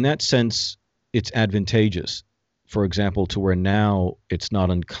 And in that sense, it's advantageous. For example, to where now it's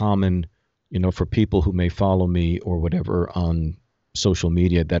not uncommon, for people who may follow me or whatever on social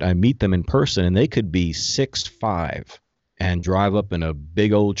media that I meet them in person and they could be 6'5" and drive up in a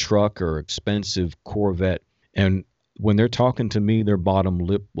big old truck or expensive Corvette. And when they're talking to me, their bottom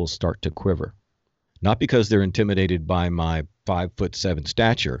lip will start to quiver. Not because they're intimidated by my 5'7"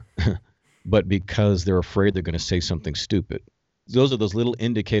 stature, but because they're afraid they're going to say something stupid. Those are those little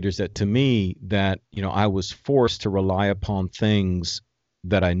indicators that to me that, I was forced to rely upon things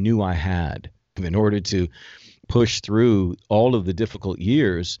that I knew I had in order to push through all of the difficult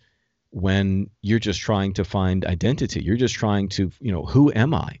years when you're just trying to find identity. You're just trying to, who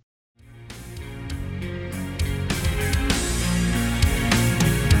am I?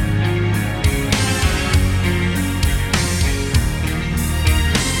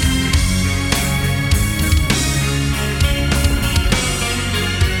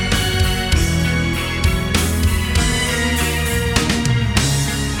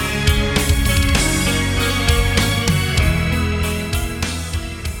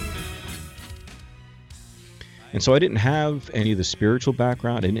 And so I didn't have any of the spiritual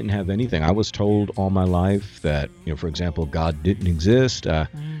background. I didn't have anything. I was told all my life that, for example, God didn't exist.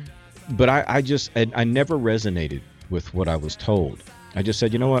 But I never resonated with what I was told. I just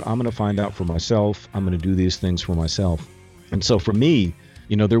said, you know what, I'm going to find out for myself. I'm going to do these things for myself. And so for me,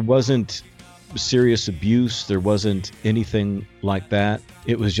 there wasn't serious abuse. There wasn't anything like that.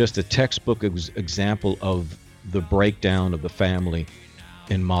 It was just a textbook example of the breakdown of the family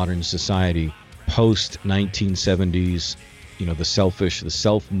in modern society post 1970s, the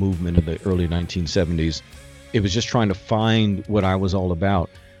self movement of the early 1970s. It was just trying to find what I was all about.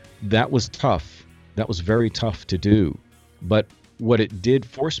 That was tough. That was very tough to do. But what it did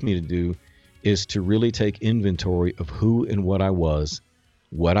force me to do is to really take inventory of who and what I was,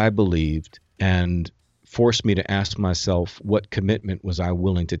 what I believed, and force me to ask myself, what commitment was I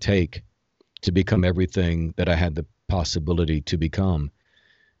willing to take to become everything that I had the possibility to become?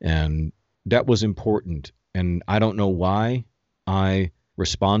 And that was important. And I don't know why I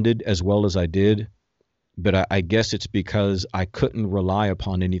responded as well as I did, but I guess it's because I couldn't rely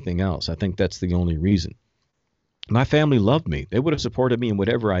upon anything else. I think that's the only reason. My family loved me. They would have supported me in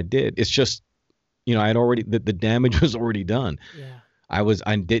whatever I did. It's just, I'd already, the damage was already done. Yeah.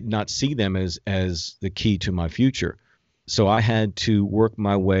 I did not see them as the key to my future. So I had to work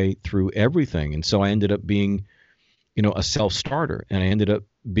my way through everything. And so I ended up being, a self-starter, and I ended up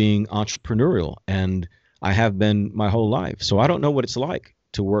being entrepreneurial, and I have been my whole life. So I don't know what it's like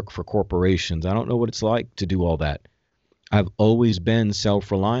to work for corporations. I don't know what it's like to do all that. I've always been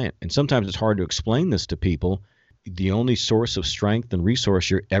self-reliant. And sometimes it's hard to explain this to people. The only source of strength and resource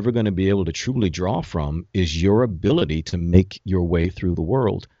you're ever going to be able to truly draw from is your ability to make your way through the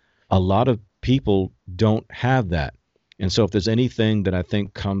world. A lot of people don't have that. And so if there's anything that I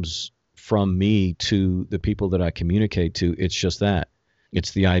think comes from me to the people that I communicate to, it's just that.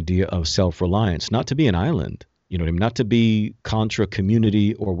 It's the idea of self-reliance, not to be an island, not to be contra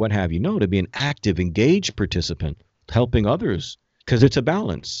community or what have you. No, to be an active, engaged participant, helping others, because it's a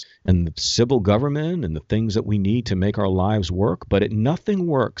balance. And the civil government and the things that we need to make our lives work, but nothing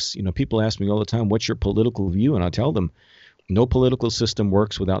works. People ask me all the time, what's your political view? And I tell them, no political system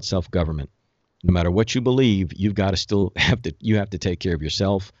works without self-government. No matter what you believe, you've got to still have to take care of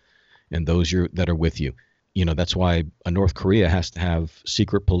yourself and those that are with you. That's why North Korea has to have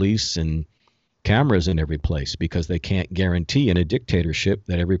secret police and cameras in every place, because they can't guarantee in a dictatorship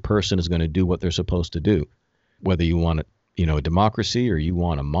that every person is going to do what they're supposed to do. Whether you want a democracy, or you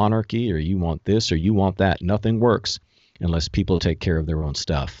want a monarchy, or you want this or you want that, nothing works unless people take care of their own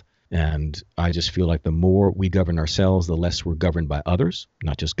stuff. And I just feel like the more we govern ourselves, the less we're governed by others,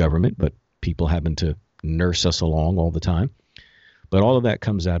 not just government, but people having to nurse us along all the time. But all of that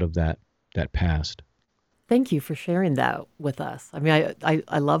comes out of that past. Thank you for sharing that with us. I mean,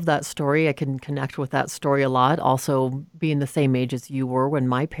 I love that story. I can connect with that story a lot. Also, being the same age as you were when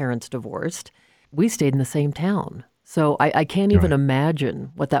my parents divorced, we stayed in the same town. So I can't even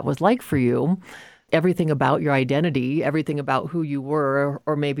imagine what that was like for you. Everything about your identity, everything about who you were,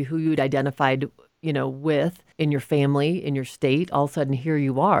 or maybe who you'd identified, with in your family, in your state, all of a sudden here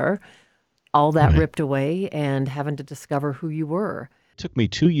you are, all that ripped away and having to discover who you were. It took me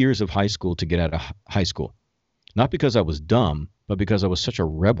 2 years of high school to get out of high school. Not because I was dumb, but because I was such a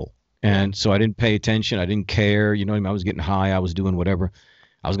rebel. And so I didn't pay attention. I didn't care. I was getting high. I was doing whatever.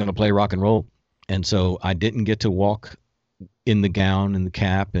 I was going to play rock and roll. And so I didn't get to walk in the gown and the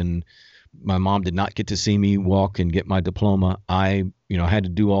cap, and my mom did not get to see me walk and get my diploma. I had to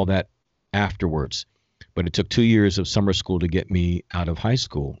do all that afterwards. But it took 2 years of summer school to get me out of high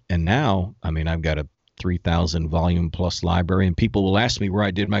school. And now, I've got a 3,000 volume plus library, and people will ask me where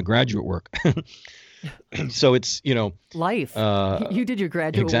I did my graduate work. So it's, life. You did your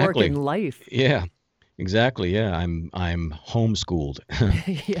graduate work in life. Yeah, exactly. Yeah. I'm homeschooled.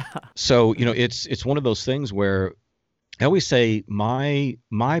 Yeah. So, it's one of those things where I always say my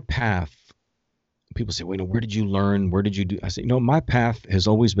path, people say, well, where did you learn? Where did you do? I say, my path has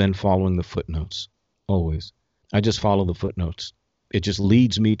always been following the footnotes. Always. I just follow the footnotes. It just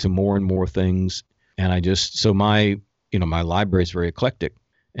leads me to more and more things. And so my library is very eclectic.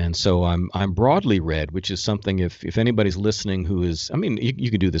 And so I'm broadly read, which is something if anybody's listening who is, you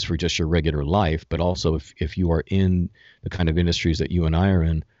can do this for just your regular life, but also if you are in the kind of industries that you and I are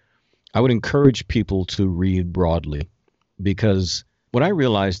in, I would encourage people to read broadly, because what I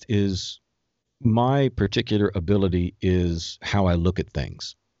realized is my particular ability is how I look at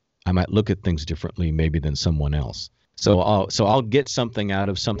things. I might look at things differently maybe than someone else. So I'll get something out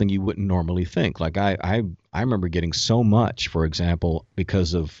of something you wouldn't normally think. Like I remember getting so much, for example,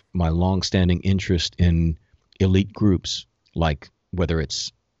 because of my longstanding interest in elite groups, like whether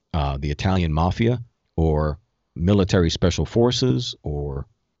it's the Italian mafia or military special forces or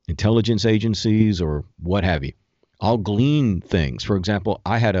intelligence agencies or what have you. I'll glean things. For example,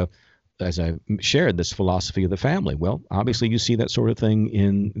 as I shared, this philosophy of the family. Well, obviously you see that sort of thing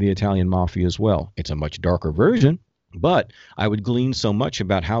in the Italian mafia as well. It's a much darker version, but I would glean so much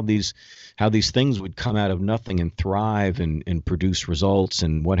about how these things would come out of nothing and thrive and produce results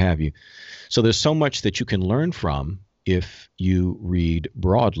and what have you. So there's so much that you can learn from if you read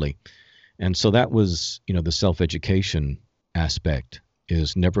broadly. And so that was, the self-education aspect,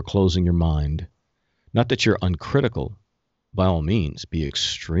 is never closing your mind. Not that you're uncritical. By all means, be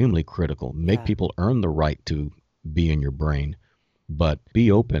extremely critical. Make people earn the right to be in your brain, but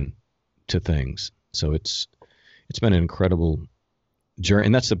be open to things. So it's been an incredible journey,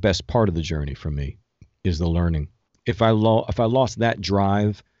 and that's the best part of the journey for me, is the learning. If I lost that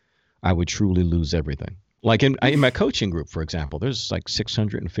drive, I would truly lose everything. Like in my coaching group, for example, there's like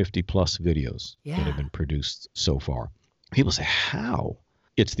 650 plus videos that have been produced so far. People say, how?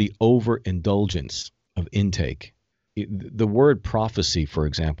 It's the overindulgence of intake. The word prophecy, for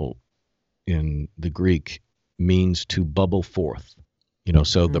example, in the Greek means to bubble forth.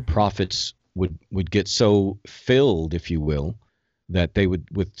 So the prophets would get so filled, if you will, that they would,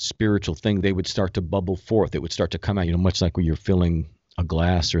 with spiritual thing, they would start to bubble forth. It would start to come out, much like when you're filling a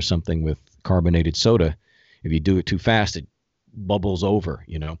glass or something with carbonated soda. If you do it too fast, it bubbles over,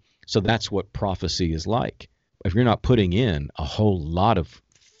 So that's what prophecy is like. If you're not putting in a whole lot of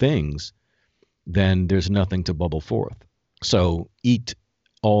things, then there's nothing to bubble forth. So eat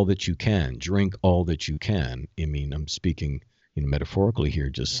all that you can, drink all that you can. I mean, I'm speaking metaphorically here,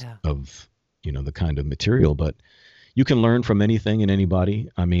 just of, the kind of material, but you can learn from anything and anybody.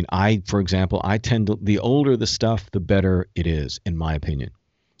 I mean, for example, the older the stuff, the better it is, in my opinion.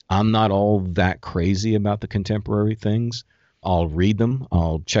 I'm not all that crazy about the contemporary things. I'll read them,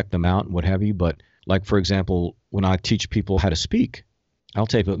 I'll check them out and what have you. But like, for example, when I teach people how to speak, I'll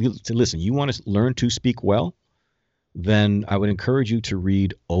tell people, listen, you want to learn to speak well? Then I would encourage you to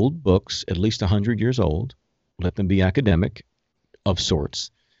read old books, at least 100 years old. Let them be academic of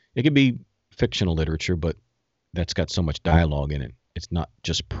sorts. It could be fictional literature, but that's got so much dialogue in it. It's not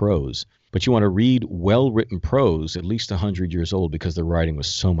just prose. But you want to read well-written prose, at least 100 years old, because the writing was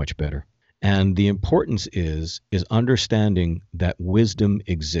so much better. And the importance is understanding that wisdom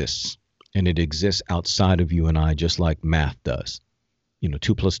exists, and it exists outside of you and I, just like math does.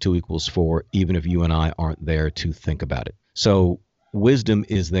 2 + 2 = 4, even if you and I aren't there to think about it. So wisdom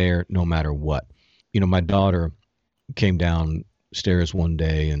is there no matter what. My daughter came downstairs one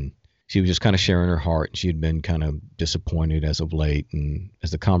day and she was just kind of sharing her heart. She had been kind of disappointed as of late. And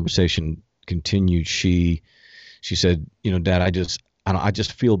as the conversation continued, she said, Dad, I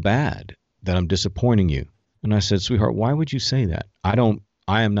just feel bad that I'm disappointing you. And I said, sweetheart, why would you say that?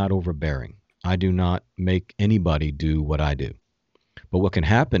 I am not overbearing. I do not make anybody do what I do. But what can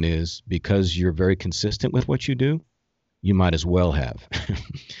happen is, because you're very consistent with what you do, you might as well have.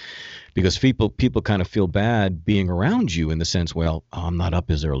 Because people kind of feel bad being around you, in the sense, well, I'm not up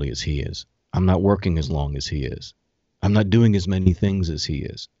as early as he is. I'm not working as long as he is. I'm not doing as many things as he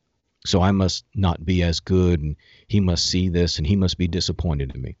is. So I must not be as good, and he must see this, and he must be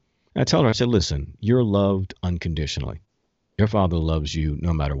disappointed in me. And I told her, I said, listen, you're loved unconditionally. Your father loves you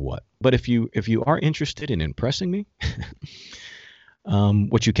no matter what. But if you are interested in impressing me,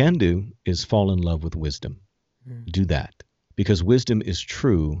 what you can do is fall in love with wisdom. Do that, because wisdom is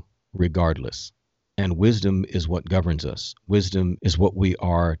true regardless. And wisdom is what governs us. Wisdom is what we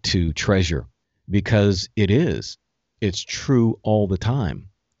are to treasure, because it's true all the time,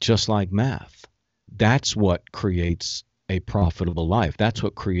 just like math. That's what creates a profitable life. That's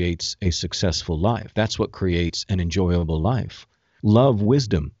what creates a successful life. That's what creates an enjoyable life. Love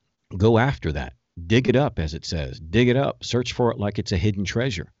wisdom. Go after that. Dig it up, as it says. Dig it up. Search for it like it's a hidden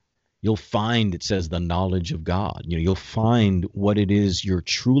treasure. You'll find, it says, the knowledge of God. You'll find what it is you're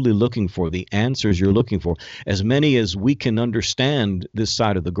truly looking for, the answers you're looking for. As many as we can understand this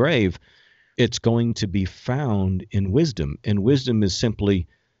side of the grave, it's going to be found in wisdom. And wisdom is simply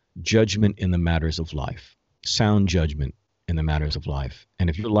judgment in the matters of life, sound judgment in the matters of life. And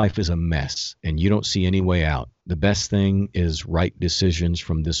if your life is a mess and you don't see any way out, the best thing is right decisions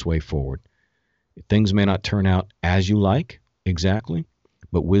from this way forward. Things may not turn out as you like, exactly,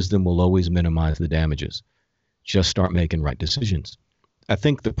 but wisdom will always minimize the damages. Just start making right decisions. I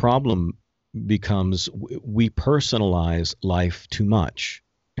think the problem becomes we personalize life too much.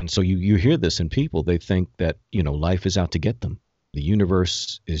 And so you hear this in people. They think that, life is out to get them. The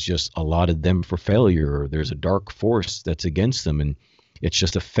universe is just allotted them for failure, or there's a dark force that's against them, and it's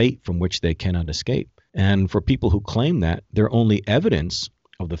just a fate from which they cannot escape. And for people who claim that, their only evidence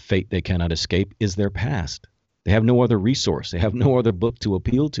of the fate they cannot escape is their past. They have no other resource. They have no other book to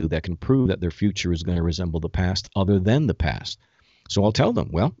appeal to that can prove that their future is going to resemble the past other than the past. So I'll tell them,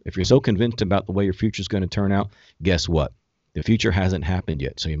 well, if you're so convinced about the way your future is going to turn out, guess what? The future hasn't happened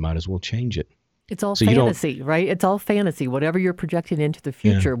yet, so you might as well change it. It's all So fantasy, right? It's all fantasy. Whatever you're projecting into the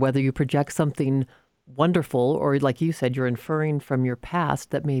future, whether you project something wonderful or, like you said, you're inferring from your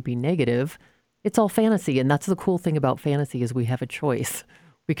past that may be negative, it's all fantasy. And that's the cool thing about fantasy is we have a choice.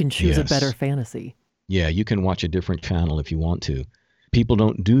 We can choose a better fantasy. Yeah, you can watch a different channel if you want to. People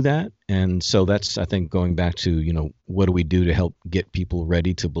don't do that. And so that's, I think, going back to, what do we do to help get people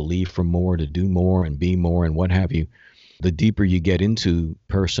ready to believe for more, to do more and be more and what have you. The deeper you get into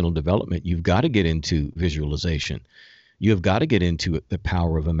personal development, you've got to get into visualization. You have got to get into the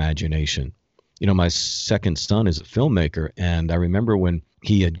power of imagination. My second son is a filmmaker, and I remember when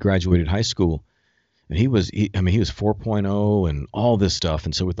he had graduated high school, and he was 4.0 and all this stuff.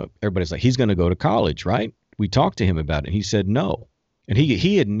 And so everybody's like, he's going to go to college, right? We talked to him about it, and he said no. And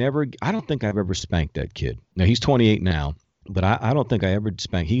he had never, I don't think I've ever spanked that kid. Now, he's 28 now, but I don't think I ever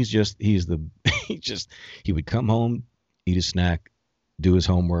spanked. He would come home, eat a snack, do his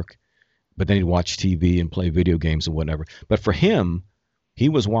homework, but then he'd watch TV and play video games and whatever. But for him, he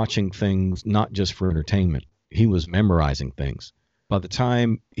was watching things not just for entertainment. He was memorizing things. By the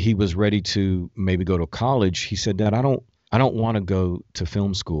time he was ready to maybe go to college, he said, Dad, I don't want to go to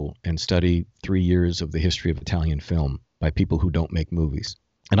film school and study 3 years of the history of Italian film by people who don't make movies.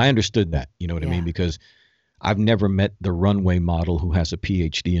 And I understood that, you know what I mean? Because I've never met the runway model who has a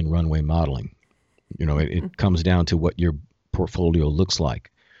PhD in runway modeling. It comes down to what your portfolio looks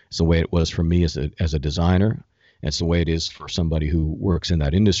like. It's the way it was for me as a designer. It's the way it is for somebody who works in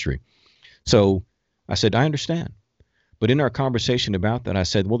that industry. So I said, I understand. But in our conversation about that, I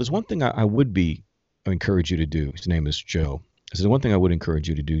said, well, there's one thing I would encourage you to do. His name is Joe. I said, one thing I would encourage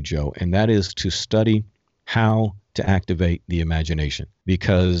you to do, Joe, and that is to study how to activate the imagination.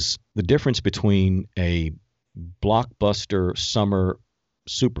 Because the difference between a blockbuster summer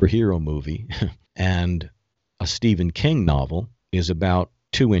superhero movie and a Stephen King novel is about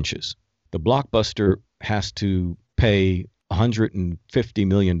 2 inches. The blockbuster has to pay $150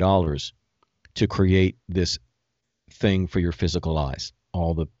 million to create this thing for your physical eyes,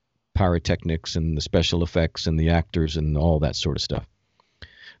 all the pyrotechnics and the special effects and the actors and all that sort of stuff.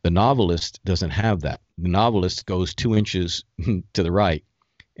 The novelist doesn't have that. The novelist goes 2 inches to the right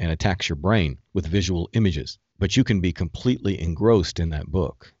and attacks your brain with visual images, but you can be completely engrossed in that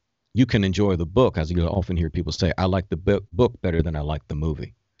book. You can enjoy the book, as you often hear people say, I like the book better than I like the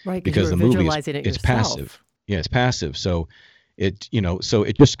movie. Right, because the movie it's passive. Yeah, it's passive. So it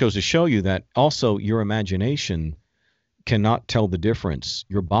just goes to show you that also your imagination cannot tell the difference.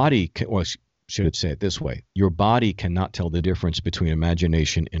 Your body, or should I say it this way, your body cannot tell the difference between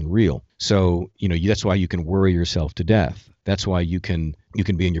imagination and real. So, that's why you can worry yourself to death. That's why you can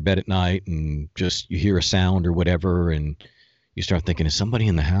be in your bed at night and just you hear a sound or whatever and you start thinking, is somebody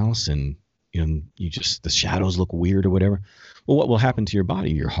in the house? And the shadows look weird or whatever. Well, what will happen to your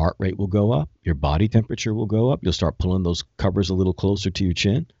body? Your heart rate will go up. Your body temperature will go up. You'll start pulling those covers a little closer to your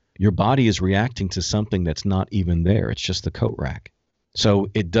chin. Your body is reacting to something that's not even there. It's just the coat rack. So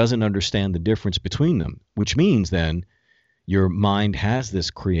it doesn't understand the difference between them, which means then your mind has this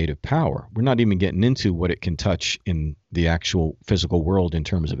creative power. We're not even getting into what it can touch in the actual physical world in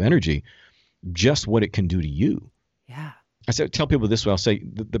terms of energy, just what it can do to you. Yeah. Tell people this way. I'll say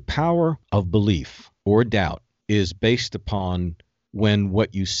the power of belief or doubt is based upon when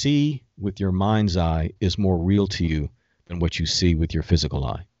what you see with your mind's eye is more real to you than what you see with your physical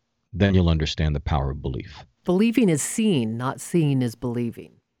eye. Then you'll understand the power of belief. Believing is seeing, not seeing is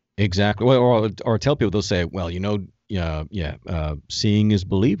believing. Exactly. Or tell people, they'll say, well, seeing is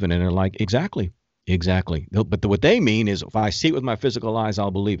believing. And they're like, exactly. But what they mean is if I see it with my physical eyes,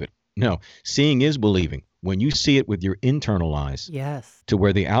 I'll believe it. No, seeing is believing. When you see it with your internal eyes, yes, to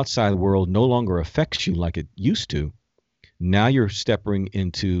where the outside world no longer affects you like it used to, now you're stepping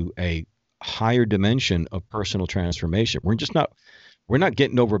into a higher dimension of personal transformation. We're not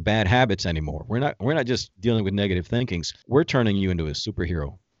getting over bad habits anymore. We're not just dealing with negative thinkings. We're turning you into a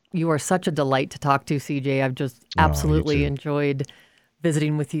superhero. You are such a delight to talk to, CJ. I've just absolutely enjoyed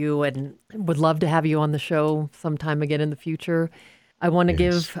visiting with you and would love to have you on the show sometime again in the future. I want to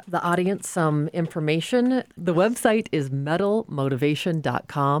give the audience some information. The website is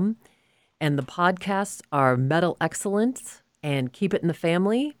metalmotivation.com, and the podcasts are Metal Excellence and Keep It in the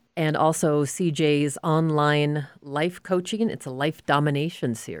Family, and also CJ's online life coaching. It's a life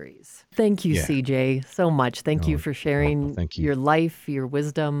domination series. Thank you, CJ, so much. Thank you for sharing your life, your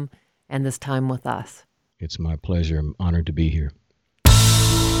wisdom, and this time with us. It's my pleasure. I'm honored to be here.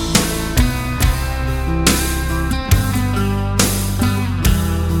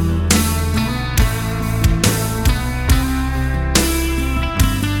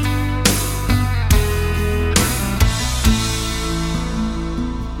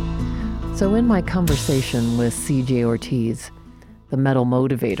 So in my conversation with CJ Ortiz, the Metal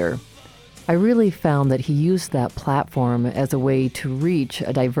Motivator, I really found that he used that platform as a way to reach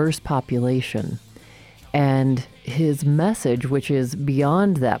a diverse population. And his message, which is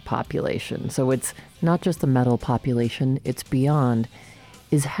beyond that population, so it's not just the metal population, it's beyond,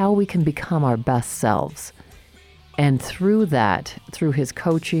 is how we can become our best selves. And through that, through his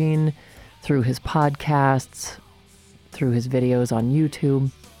coaching, through his podcasts, through his videos on YouTube,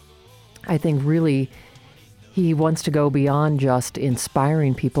 I think really he wants to go beyond just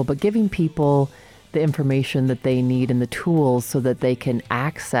inspiring people, but giving people the information that they need and the tools so that they can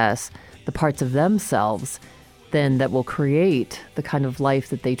access the parts of themselves then that will create the kind of life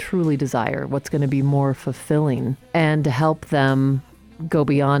that they truly desire, what's going to be more fulfilling, and to help them go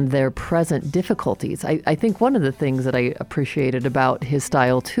beyond their present difficulties. I think one of the things that I appreciated about his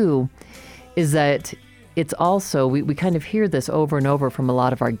style too is that it's also, we kind of hear this over and over from a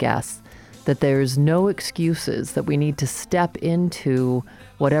lot of our guests, that there's no excuses, that we need to step into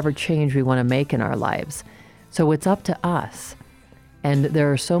whatever change we want to make in our lives. So it's up to us. And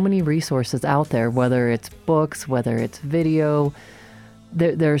there are so many resources out there, whether it's books, whether it's video.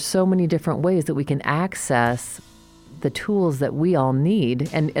 There are so many different ways that we can access the tools that we all need.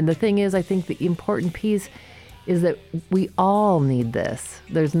 And the thing is, I think the important piece is that we all need this.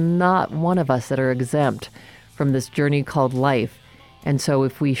 There's not one of us that are exempt from this journey called life. And so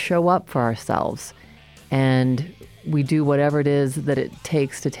if we show up for ourselves and we do whatever it is that it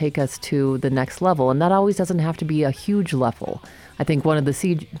takes to take us to the next level, and that always doesn't have to be a huge level. I think one of the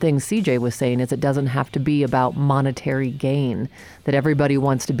things CJ was saying is it doesn't have to be about monetary gain, that everybody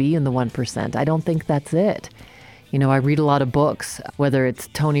wants to be in the 1%. I don't think that's it. You know, I read a lot of books, whether it's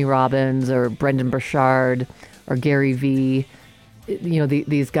Tony Robbins or Brendan Burchard or Gary Vee, you know,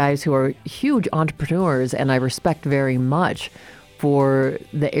 these guys who are huge entrepreneurs, and I respect very much for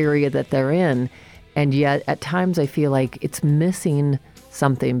the area that they're in. And yet at times I feel like it's missing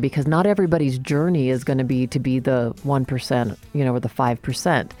something, because not everybody's journey is going to be the 1%, you know, or the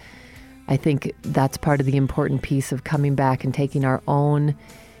 5%. I think that's part of the important piece of coming back and taking our own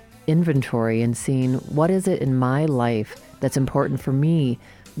inventory and seeing what is it in my life that's important for me,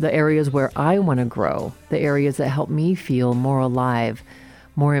 the areas where I want to grow, the areas that help me feel more alive,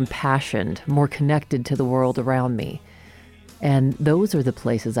 more impassioned, more connected to the world around me. And those are the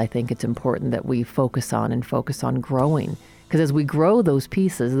places I think it's important that we focus on and focus on growing. Because as we grow those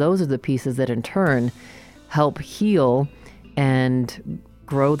pieces, those are the pieces that in turn help heal and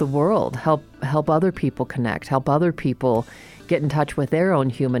grow the world, help other people connect, help other people get in touch with their own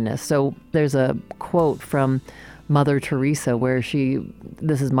humanness. So there's a quote from Mother Teresa where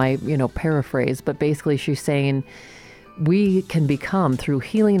this is my, paraphrase, but basically she's saying, we can become, through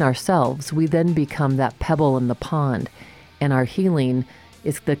healing ourselves, we then become that pebble in the pond. And our healing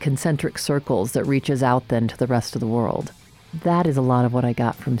is the concentric circles that reaches out then to the rest of the world. That is a lot of what I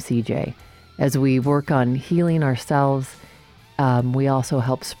got from CJ. As we work on healing ourselves, we also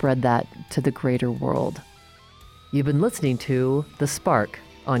help spread that to the greater world. You've been listening to The Spark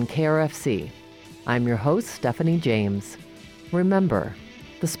on KRFC. I'm your host, Stephanie James. Remember,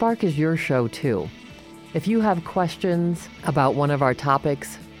 The Spark is your show too. If you have questions about one of our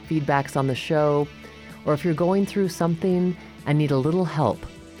topics, feedbacks on the show, or if you're going through something and need a little help,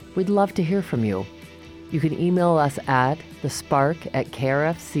 we'd love to hear from you. You can email us at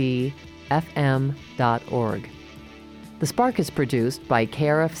thespark@krfcfm.org. The Spark is produced by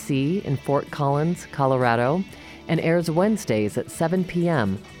KRFC in Fort Collins, Colorado, and airs Wednesdays at 7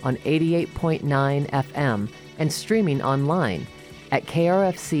 p.m. on 88.9 FM and streaming online at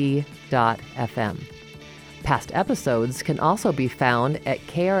krfc.fm. Past episodes can also be found at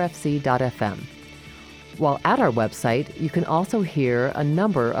krfc.fm. While at our website, you can also hear a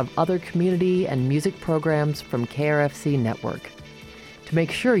number of other community and music programs from KRFC Network. To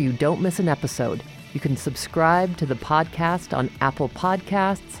make sure you don't miss an episode, you can subscribe to the podcast on Apple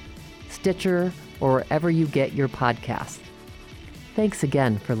Podcasts, Stitcher, or wherever you get your podcasts. Thanks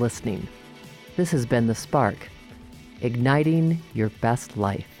again for listening. This has been The Spark, igniting your best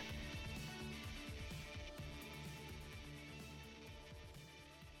life.